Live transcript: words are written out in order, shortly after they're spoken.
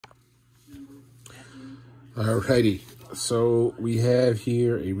Alrighty, so we have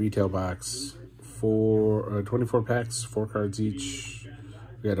here a retail box for 24 packs, 4 cards each.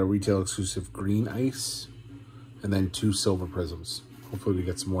 We got a retail exclusive green ice, and then 2 silver prisms. Hopefully we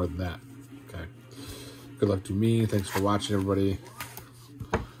get some more than that. Okay. Good luck to me. Thanks for watching, everybody.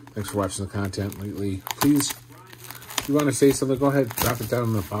 Thanks for watching the content lately. Please, if you want to say something, go ahead, drop it down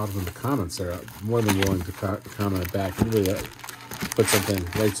in the bottom of the comments there. I'm more than willing to comment back. Anybody that put something,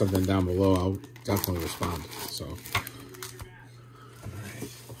 write something down below, I'll definitely respond. So, all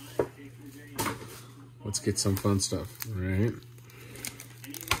right. Let's get some fun stuff. All right.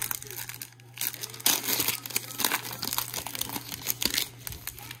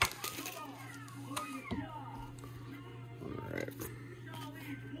 All right.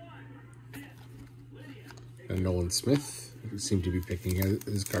 And Nolan Smith, who seemed to be picking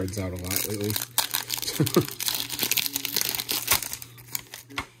his cards out a lot lately.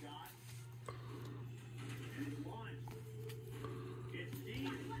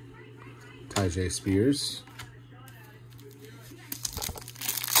 Tajay Spears.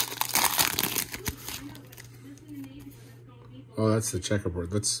 Oh, that's the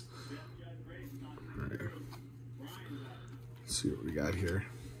checkerboard. Let's see what we got here.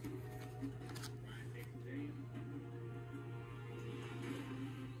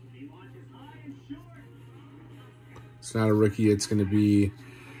 It's not a rookie. It's going to be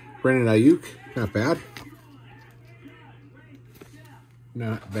Brandon Ayuk. Not bad.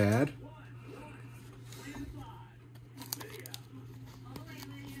 Not bad.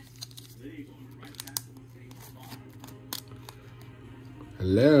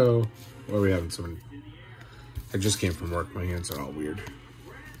 Hello. What are we having? Someone. I just came from work. My hands are all weird. There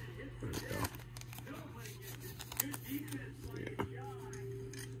we go. Yeah.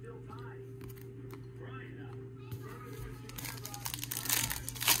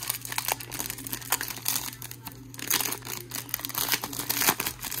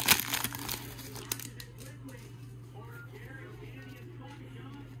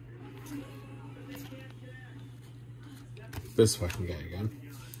 This fucking guy again.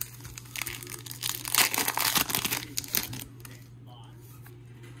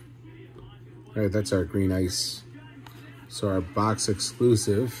 All right, that's our green ice. So our box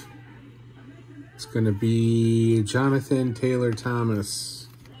exclusive, it's gonna be Jonathan Taylor Thomas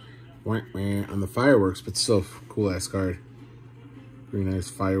on the fireworks, but still cool ass card. Green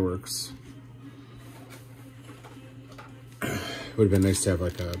ice fireworks. Would have been nice to have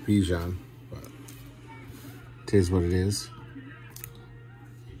like a Bijan, but it is what it is.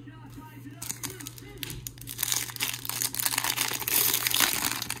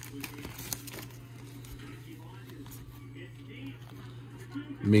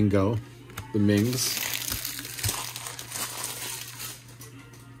 Mingo, the Mings.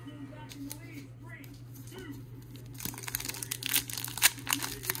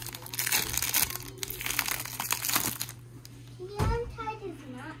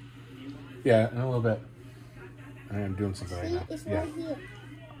 Yeah, in a little bit. I am doing something right now. It's yeah, right here.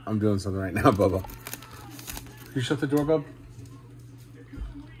 I'm doing something right now, Bubba. Can you shut the door, Bub?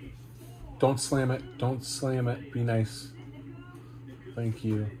 Don't slam it. Don't slam it. Be nice. Thank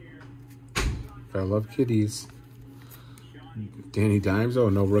you. I love kitties. Danny Dimes. Oh,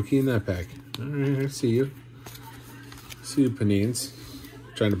 no rookie in that pack. All right, I see you. See you, Panines.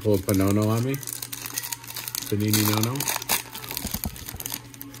 Trying to pull a Panono on me. Panini Nono.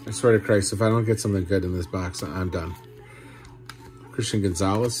 I swear to Christ, if I don't get something good in this box, I'm done. Christian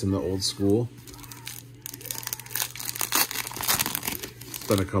Gonzalez in the old school. There's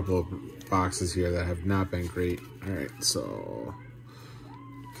been a couple of boxes here that have not been great. All right, so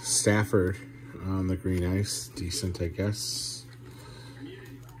Stafford on the green ice, decent, I guess.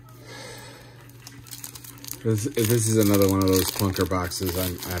 If this is another one of those clunker boxes, I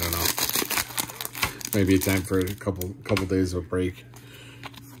don't know. Maybe time for a couple days of a break.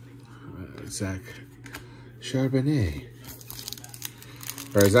 Zach Charbonnet,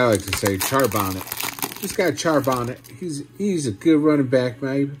 or as I like to say, Charbonnet. This guy Charbonnet, he's a good running back,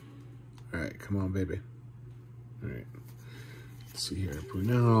 baby. All right, come on, baby. All right. Let's see here.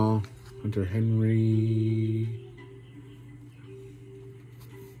 Brunel, Hunter Henry.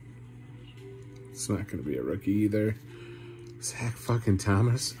 It's not going to be a rookie either. Zach fucking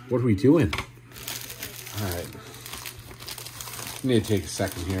Thomas. What are we doing? All right. We need to take a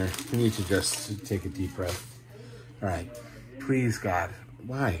second here. We need to just take a deep breath. All right. Please, God.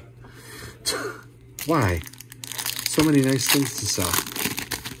 Why? Why? So many nice things to sell.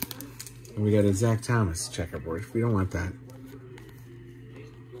 And we got a Zach Thomas checkerboard. We don't want that.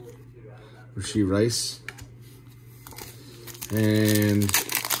 Rasheed Rice. And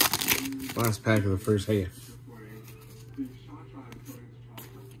Last pack of the first half.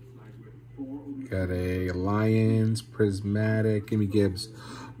 Got a Lions, Prismatic, Gimme Gibbs.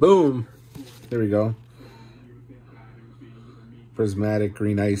 Boom! There we go. Prismatic,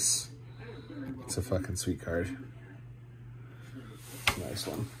 Green Ice. It's a fucking sweet card. Nice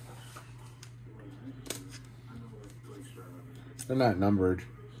one. They're not numbered.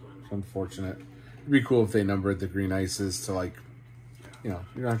 It's unfortunate. It'd be cool if they numbered the Green Ices to, like, you know,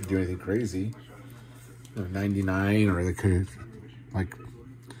 you don't have to do anything crazy. You know, 99, or they could have, like,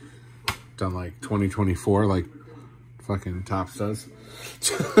 done, like, 2024, like fucking Topps does.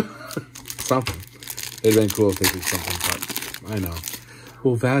 Something. It'd been cool if they did something, but I know.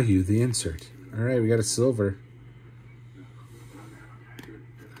 We'll value the insert. All right, we got a silver.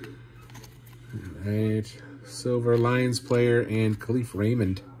 All right. Silver Lions player and Khalif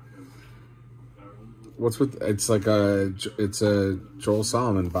Raymond. What's with, it's like a Joel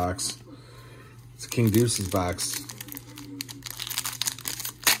Solomon box. It's King Deuce's box.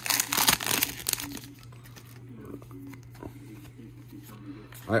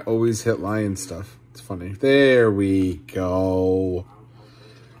 I always hit Lion stuff. It's funny. There we go.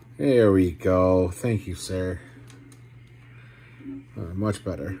 There we go. Thank you, sir. Much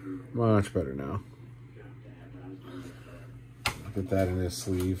better. Much better now. Put that in his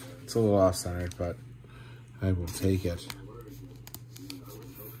sleeve. It's a little off-centered, but I will take it.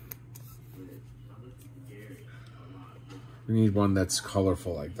 We need one that's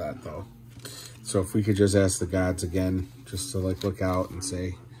colorful like that, though. So if we could just ask the gods again, just to, like, look out and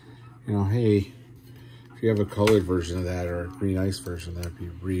say, you know, hey, if you have a colored version of that or a Green Ice version, that'd be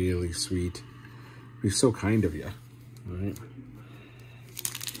really sweet. It'd be so kind of you. All right.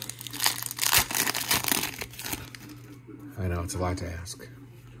 I know, it's a lot to ask.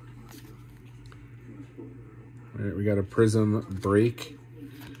 All right, we got a Prizm Break.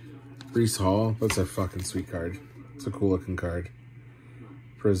 Breece Hall. That's a fucking sweet card. It's a cool looking card.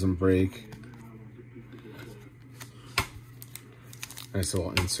 Prizm Break. Nice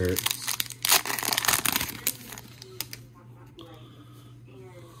little insert.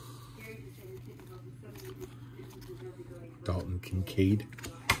 Dalton Kincaid.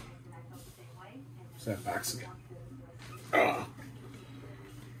 What's that box again?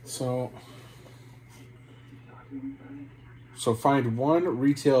 So find one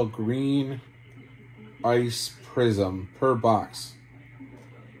retail Green Ice Prizm per box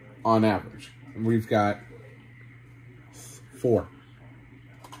on average. And we've got 4.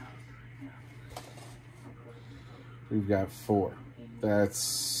 We've got 4.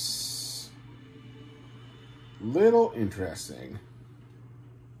 That's little interesting.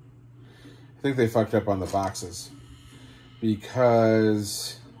 I think they fucked up on the boxes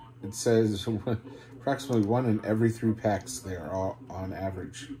because it says approximately 1 in every 3 packs they are all on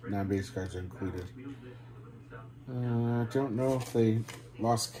average. Non-base cards are included. I don't know if they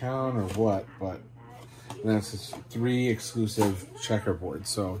lost count or what, but that's just 3 exclusive checkerboards.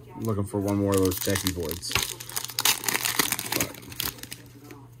 So I'm looking for one more of those checky boards. But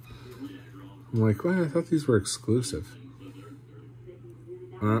I'm like, well, I thought these were exclusive.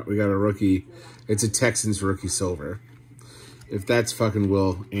 We got a rookie. It's a Texans rookie silver. If that's fucking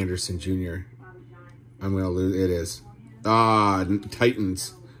Will Anderson Jr., I'm going to lose. It is.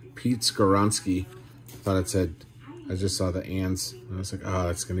 Titans. Pete Skoronski. Thought it said, I just saw the ands. I was like, oh,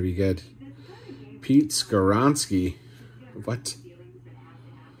 that's going to be good. Pete Skoronski. What?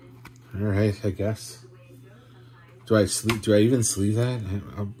 All right, I guess. Do I even sleeve that?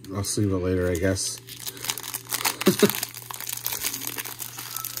 I'll sleeve it later, I guess.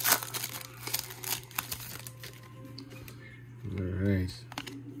 All right.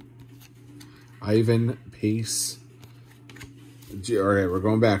 Ivan Pace. All right, we're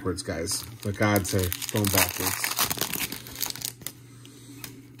going backwards, guys. The gods are going backwards.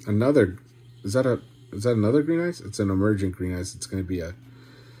 Another, is that another Green Ice? It's an emergent Green Ice. It's gonna be a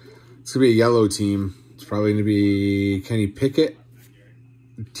yellow team. It's probably gonna be Kenny Pickett,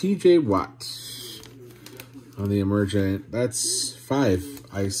 TJ Watt on the emergent. That's 5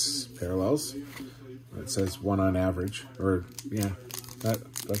 ice parallels. It says 1 on average, or yeah,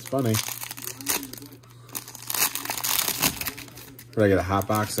 that's funny. But I get a hot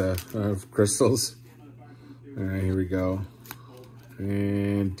box of crystals. All right, here we go.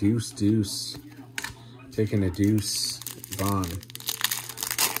 And Deuce. Taking a Deuce. Vaughn.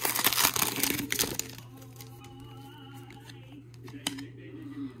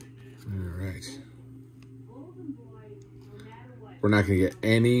 All right. We're not going to get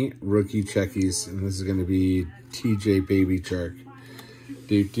any rookie checkies, and this is going to be TJ Baby Shark.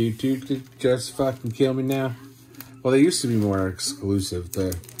 Dude, just fucking kill me now. Well, they used to be more exclusive.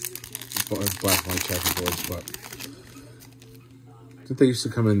 The black and white checkerboards, but I think they used to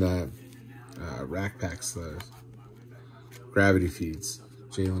come in the rack packs, the gravity feeds.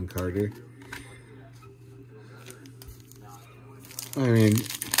 Jalen Carter. I mean,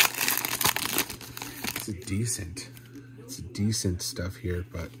 it's a decent stuff here,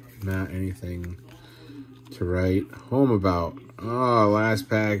 but not anything to write home about. Oh, last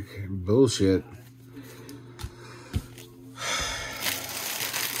pack, bullshit.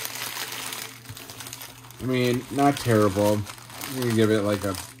 I mean, not terrible. I'm gonna give it like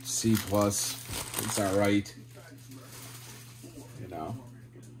a C+. It's all right. You know.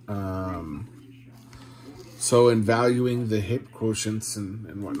 So in valuing the hit quotients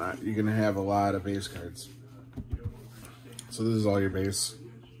and whatnot, you're gonna have a lot of base cards. So this is all your base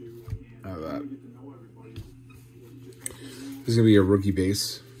out of that. This is gonna be a rookie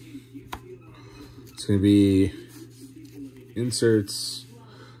base. It's gonna be inserts.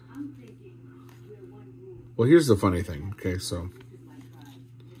 Well, here's the funny thing. Okay, so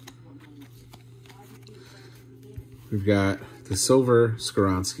we've got the silver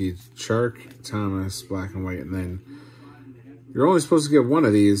Skoronsky, Shark, Thomas, black and white, and then you're only supposed to get one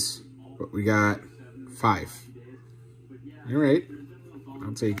of these, but we got 5. All right,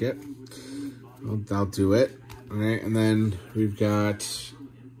 I'll take it. I'll do it. All right, and then we've got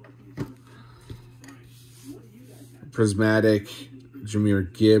Prismatic,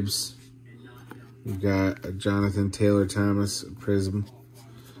 Jahmyr Gibbs. We've got a Jonathan Taylor Thomas, Prizm,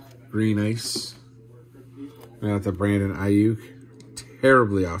 Green Ice. We got the Brandon Ayuk,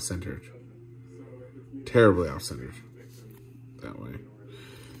 terribly off-centered. Terribly off-centered that way.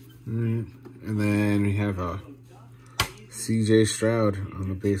 And then we have a CJ Stroud on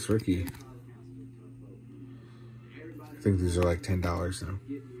the base rookie. I think these are like $10 now.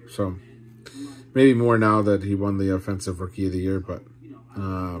 So maybe more now that he won the Offensive Rookie of the Year, but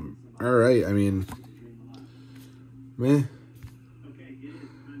all right, I mean, meh.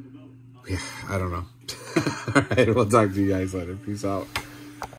 Yeah, I don't know. All right, we'll talk to you guys later. Peace out.